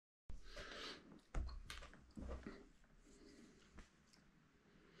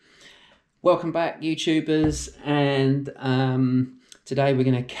Welcome back, YouTubers, and today we're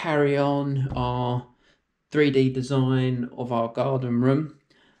going to carry on our 3D design of our garden room.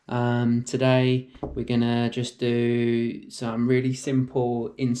 Today we're going to just do some really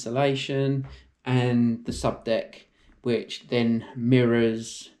simple insulation and the subdeck, which then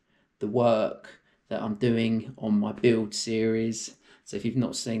mirrors the work that I'm doing on my build series. So if you've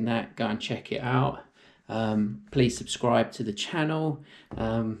not seen that, go and check it out. Please subscribe to the channel.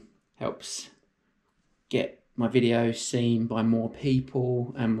 Helps get my videos seen by more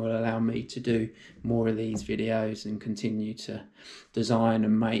people and will allow me to do more of these videos and continue to design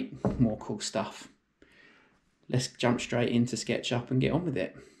and make more cool stuff. Let's jump straight into SketchUp and get on with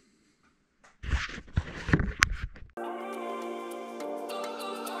it.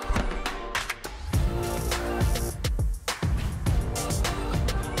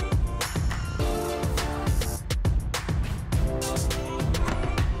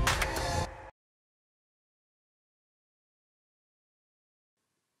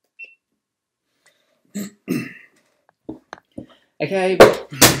 Okay.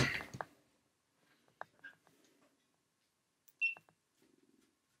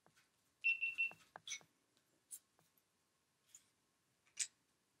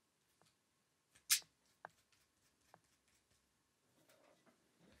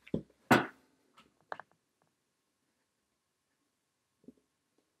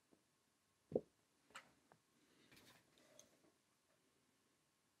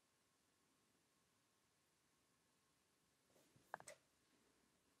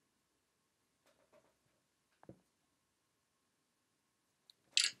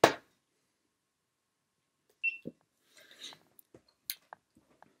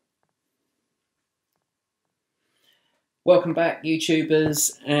 Welcome back,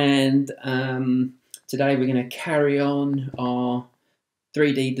 YouTubers, and today we're going to carry on our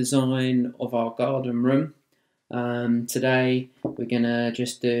 3D design of our garden room. Today we're going to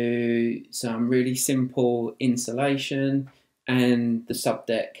just do some really simple insulation and the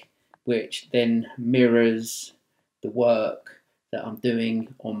subdeck, which then mirrors the work that I'm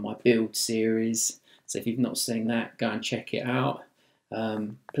doing on my build series. So if you've not seen that, go and check it out.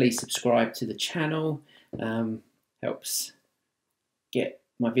 Please subscribe to the channel. Helps get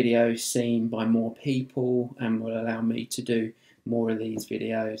my videos seen by more people and will allow me to do more of these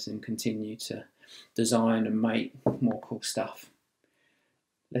videos and continue to design and make more cool stuff.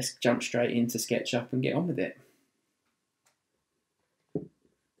 Let's jump straight into SketchUp and get on with it.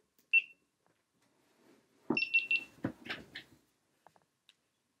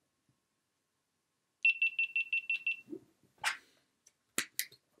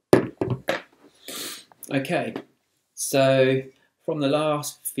 Okay, so from the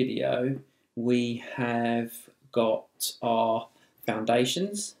last video we have got our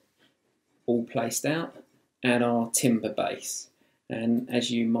foundations all placed out and our timber base. And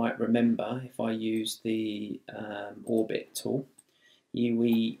as you might remember, if I use the orbit tool,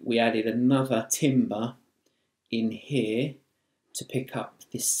 we added another timber in here to pick up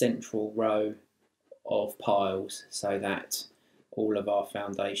this central row of piles so that all of our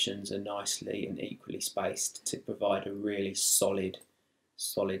foundations are nicely and equally spaced to provide a really solid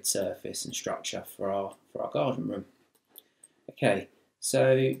surface and structure for our garden room. Okay,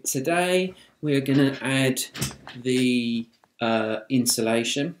 so today we're going to add the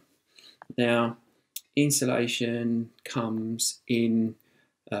insulation. Now, insulation comes in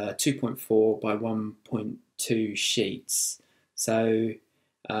 2.4 by 1.2 sheets. So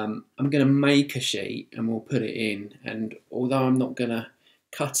I'm going to make a sheet and we'll put it in, and although I'm not going to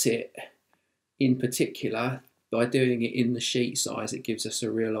cut it in particular, by doing it in the sheet size it gives us a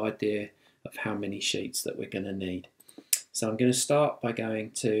real idea of how many sheets that we're going to need. So I'm going to start by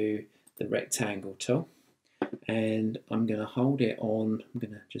going to the rectangle tool and I'm going to hold it on. I'm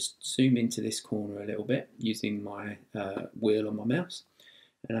going to just zoom into this corner a little bit using my wheel on my mouse,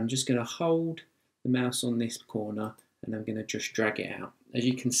 and I'm just going to hold the mouse on this corner and I'm going to just drag it out. As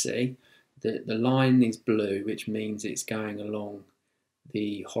you can see, the line is blue, which means it's going along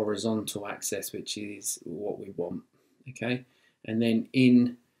the horizontal axis, which is what we want. Okay, and then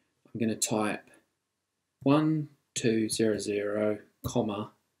I'm going to type 1200,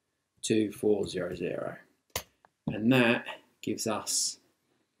 2400, and that gives us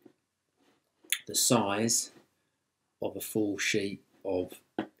the size of a full sheet of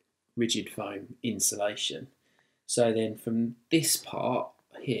rigid foam insulation. So then from this part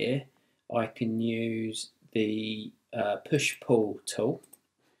here, I can use the push-pull tool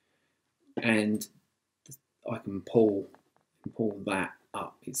and I can pull that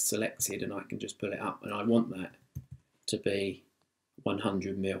up. It's selected and I can just pull it up, and I want that to be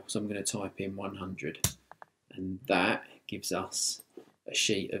 100mm. So I'm going to type in 100, and that gives us a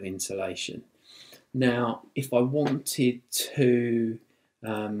sheet of insulation. Now, if I wanted to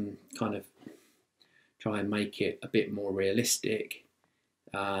kind of try and make it a bit more realistic,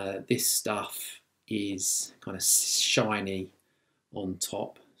 this stuff is kind of shiny on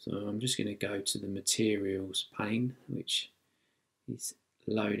top. So I'm just going to go to the materials pane, which is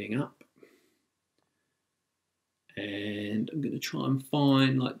loading up. And I'm going to try and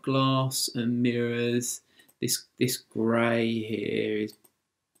find like glass and mirrors. This grey here is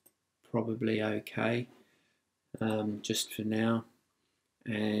probably okay, just for now.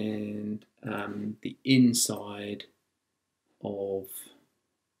 And the inside of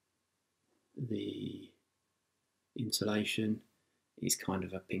the insulation is kind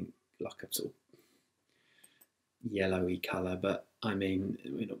of a pink, like a sort of yellowy colour, but I mean,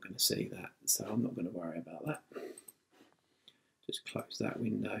 we're not going to see that, so I'm not going to worry about that. Just close that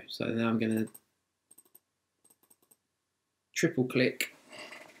window. So now I'm going to triple click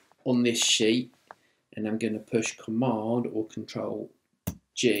on this sheet, and I'm going to push Command or Control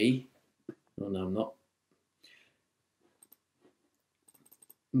G. Oh no, I'm not.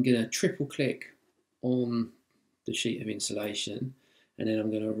 I'm going to triple click on the sheet of insulation, and then I'm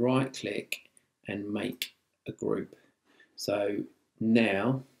going to right click and make a group. So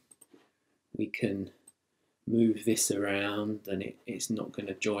now we can move this around, and it's not going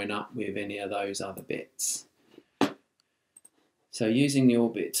to join up with any of those other bits. So using the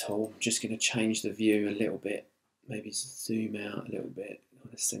orbit tool, I'm just going to change the view a little bit, maybe zoom out a little bit,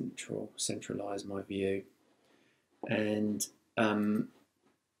 kind of centralize my view, and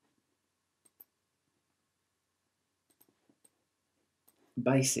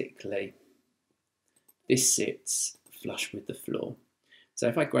basically this sits flush with the floor. So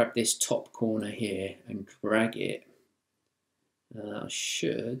if I grab this top corner here and drag it, I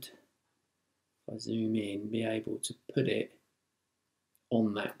should, if I zoom in, be able to put it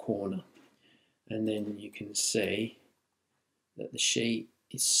on that corner, and then you can see that the sheet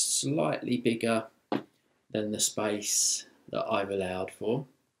is slightly bigger than the space that I've allowed for,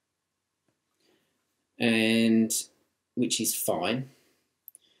 and which is fine,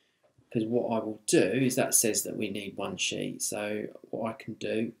 because what I will do is that says that we need one sheet. So what I can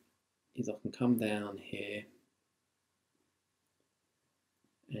do is I can come down here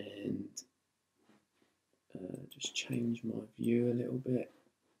and just change my view a little bit,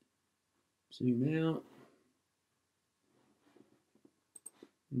 zoom out.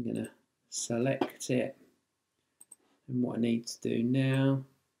 I'm going to select it, and what I need to do now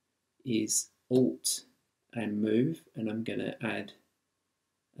is Alt and move, and I'm going to add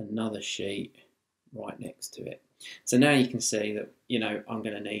another sheet right next to it. So now you can see that, you know, I'm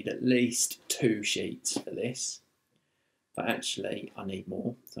going to need at least 2 sheets for this, but actually I need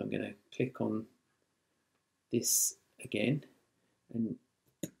more. So I'm going to click on this again and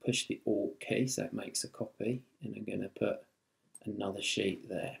push the Alt key so it makes a copy, and I'm going to put another sheet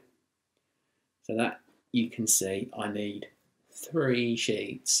there. So that you can see I need 3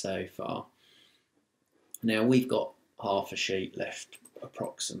 sheets so far. Now we've got half a sheet left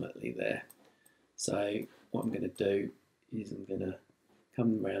approximately there. So what I'm going to do is I'm going to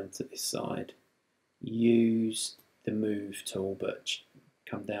come around to this side, use the move tool, but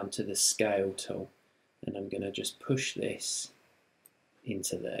come down to the scale tool, and I'm going to just push this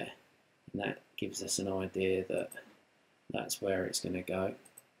into there, and that gives us an idea that that's where it's going to go.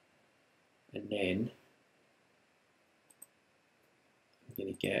 And then I'm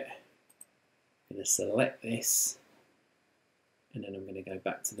going to select this, and then I'm going to go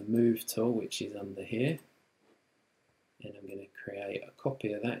back to the move tool, which is under here, and I'm going to create a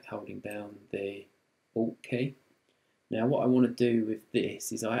copy of that holding down the Alt key. Now what I want to do with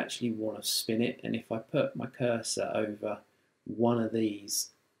this is I actually want to spin it, and if I put my cursor over one of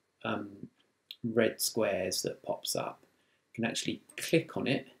these red squares that pops up, I can actually click on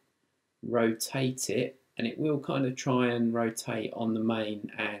it, rotate it, and it will kind of try and rotate on the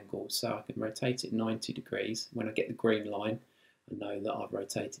main angle. So I can rotate it 90 degrees. When I get the green line, I know that I've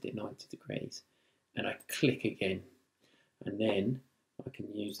rotated it 90 degrees, and I click again, and then I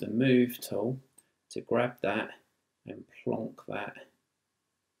can use the move tool to grab that and plonk that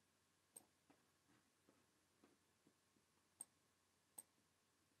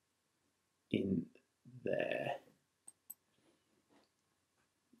in there.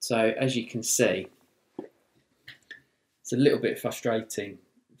 So as you can see, it's a little bit frustrating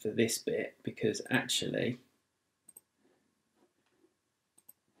for this bit, because actually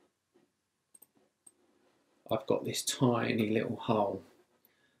I've got this tiny little hole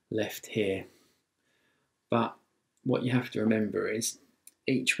left here, but what you have to remember is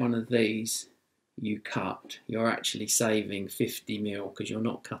each one of these you cut, you're actually saving 50mm because you're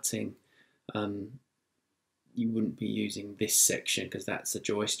not cutting, you wouldn't be using this section because that's a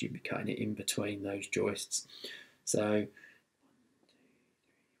joist, you'd be cutting it in between those joists. So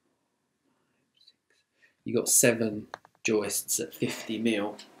you've got 7 joists at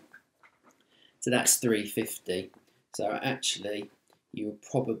 50mm, so that's 350. So actually you'll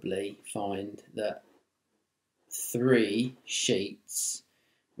probably find that 3 sheets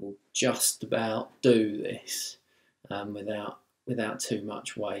will just about do this without too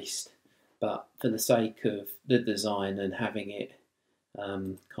much waste. But for the sake of the design and having it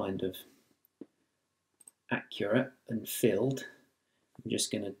kind of accurate and filled, I'm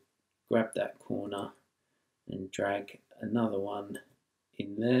just going to grab that corner and drag another one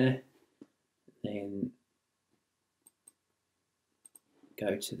in there, then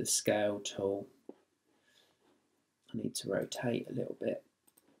go to the scale tool. I need to rotate a little bit.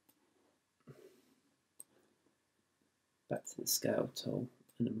 Back to the scale tool,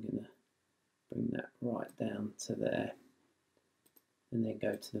 and I'm going to bring that right down to there, and then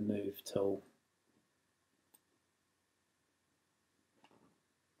go to the move tool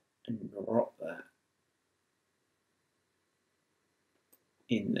and drop that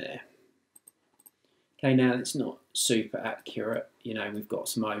in there. Okay, now it's not super accurate, you know, we've got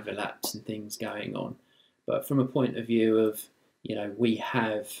some overlaps and things going on, but from a point of view of, you know, we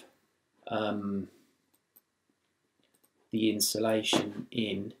have the insulation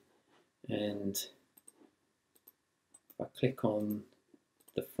in, and if I click on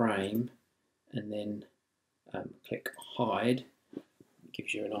the frame and then click hide, it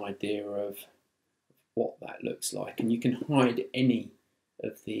gives you an idea of what that looks like, and you can hide any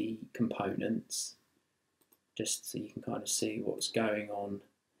of the components just so you can kind of see what's going on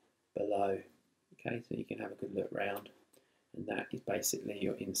below. Okay, so you can have a good look round, and that is basically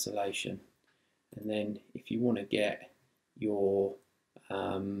your insulation. And then if you want to get your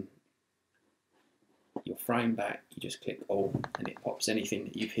frame back, you just click all and it pops anything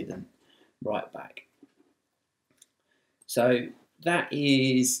that you've hidden right back. So that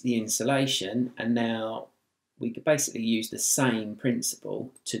is the insulation, and now we could basically use the same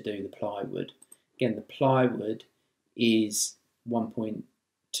principle to do the plywood. Again, the plywood is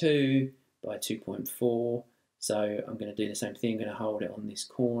 1.2 by 2.4, so I'm going to do the same thing. I'm going to hold it on this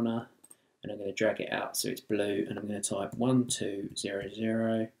corner and I'm going to drag it out so it's blue, and I'm going to type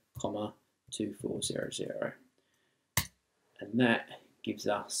 1200, 2400, and that gives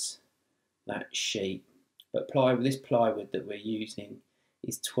us that sheet. But this plywood that we're using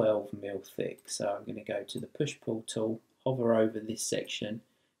is 12mm thick, so I'm going to go to the push pull tool, hover over this section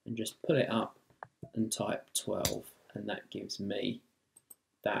and just pull it up and type 12, and that gives me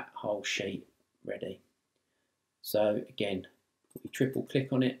that whole sheet ready. So again, we triple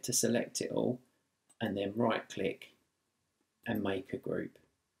click on it to select it all, and then right click and make a group,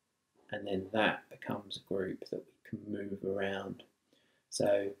 and then that becomes a group that we can move around.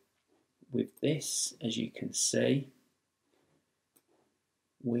 So with this, as you can see,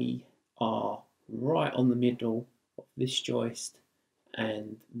 we are right on the middle of this joist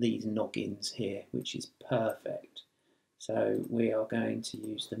and these noggins here, which is perfect. So we are going to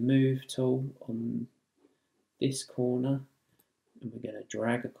use the move tool on this corner, and we're going to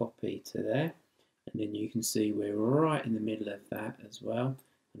drag a copy to there, and then you can see we're right in the middle of that as well.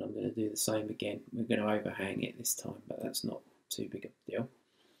 And I'm going to do the same again. We're going to overhang it this time, but that's not too big a deal.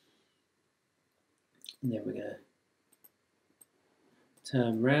 And then we're going to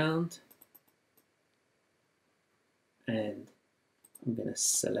turn round, and I'm going to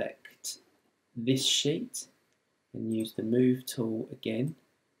select this sheet and use the move tool again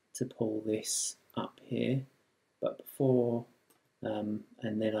to pull this up here, but before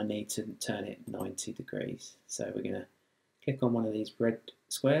and then I need to turn it 90 degrees. So we're going to click on one of these red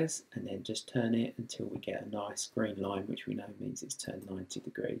squares and then just turn it until we get a nice green line, which we know means it's turned 90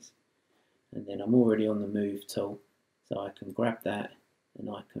 degrees. And then I'm already on the move tool, so I can grab that and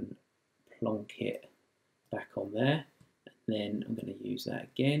I can plonk it back on there, and then I'm going to use that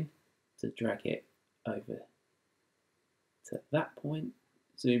again to drag it over to that point.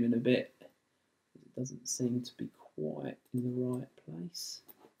 Zoom in a bit, it doesn't seem to be quite in the right place,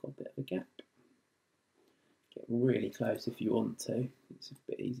 got a bit of a gap. Get really close if you want to, it's a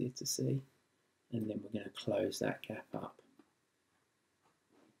bit easier to see, and then we're going to close that gap up.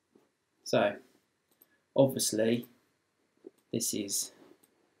 So obviously this is,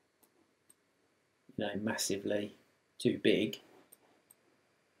 you know, massively too big,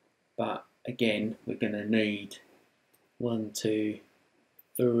 but again we're going to need 1, 2,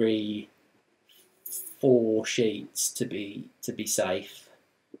 3, 4 sheets to be safe.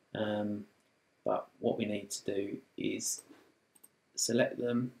 But what we need to do is select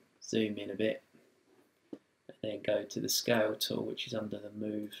them, zoom in a bit, and then go to the scale tool, which is under the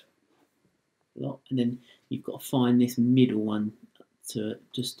move lot, and then you've got to find this middle one to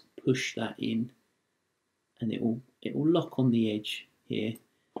just push that in, and it will lock on the edge here.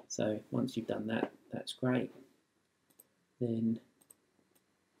 So once you've done that, that's great. Then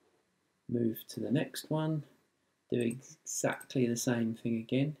move to the next one, do exactly the same thing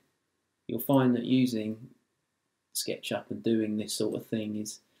again. You'll find that using Sketchup and doing this sort of thing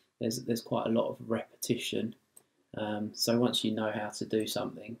is there's quite a lot of repetition. So once you know how to do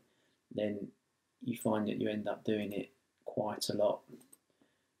something, then you find that you end up doing it quite a lot.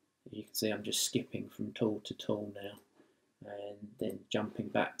 You can see I'm just skipping from tool to tool now, and then jumping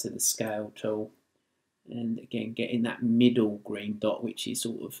back to the scale tool, and again getting that middle green dot, which is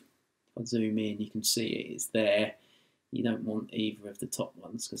sort of, if I zoom in you can see it is there. You don't want either of the top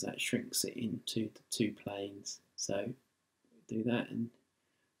ones because that shrinks it into the 2 planes. So do that and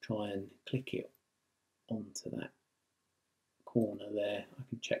try and click it onto that corner there. I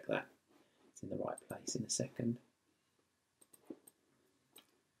can check that it's in the right place in a second.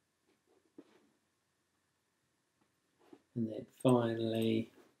 And then finally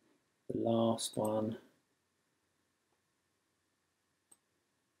the last one,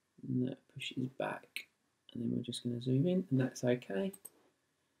 and that pushes back, and then we're just going to zoom in, and that's okay.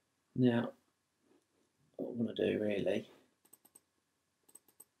 Now what I want to do really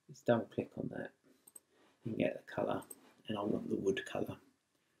is double click on that and get the colour, and I want the wood colour,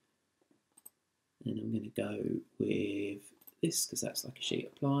 and I'm going to go with this because that's like a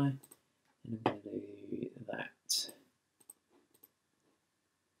sheet apply, and I'm going to do that,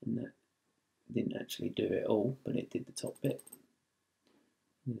 and that didn't actually do it all, but it did the top bit.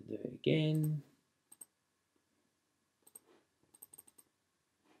 I'm going to do it again.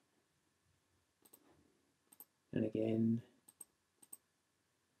 And again.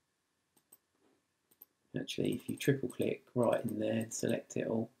 Actually, if you triple click right in there and select it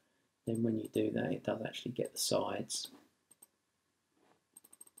all, then when you do that, it does actually get the sides.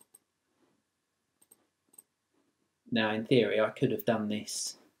 Now, in theory, I could have done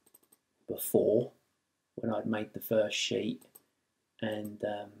this before when I'd made the first sheet, and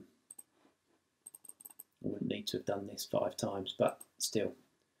I wouldn't need to have done this 5 times, but still,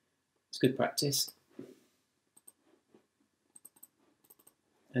 it's good practice.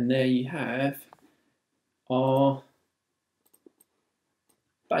 And there you have our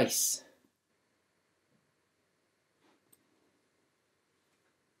base.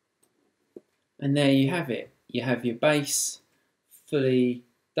 And there you have it. You have your base fully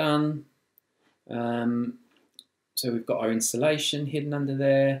done. So we've got our insulation hidden under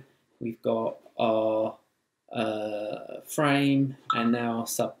there. We've got our frame and now our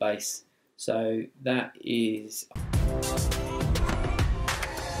sub base. So that is